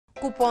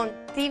Coupon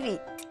TV.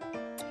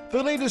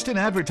 The latest in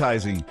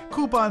advertising,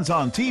 coupons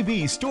on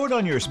TV stored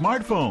on your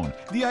smartphone,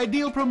 the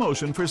ideal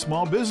promotion for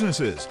small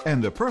businesses, and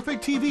the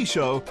perfect TV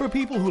show for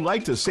people who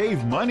like to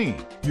save money.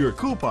 Your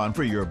coupon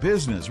for your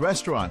business,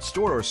 restaurant,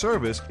 store, or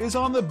service is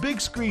on the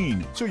big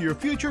screen, so your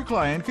future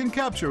client can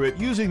capture it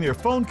using their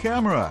phone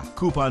camera.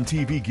 Coupon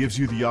TV gives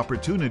you the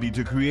opportunity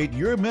to create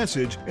your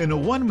message in a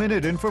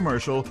 1-minute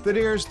infomercial that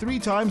airs 3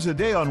 times a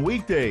day on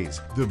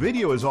weekdays. The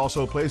video is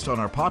also placed on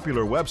our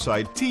popular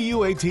website,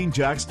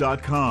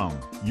 tu18jax.com.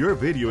 Your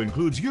video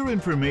includes your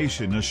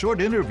information, a short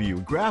interview,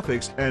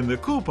 graphics, and the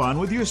coupon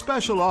with your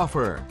special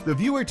offer. The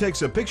viewer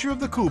takes a picture of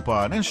the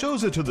coupon and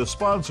shows it to the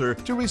sponsor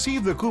to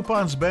receive the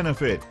coupon's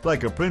benefit,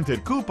 like a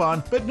printed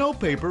coupon, but no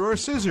paper or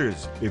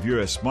scissors. If you're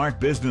a smart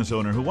business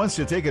owner who wants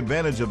to take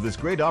advantage of this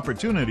great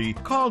opportunity,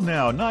 call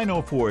now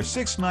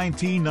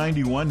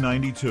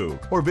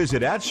 904-619-9192 or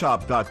visit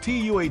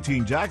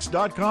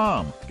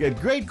shop.tu18jax.com. Get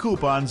great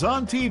coupons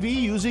on TV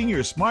using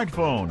your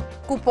smartphone.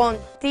 Coupon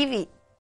TV.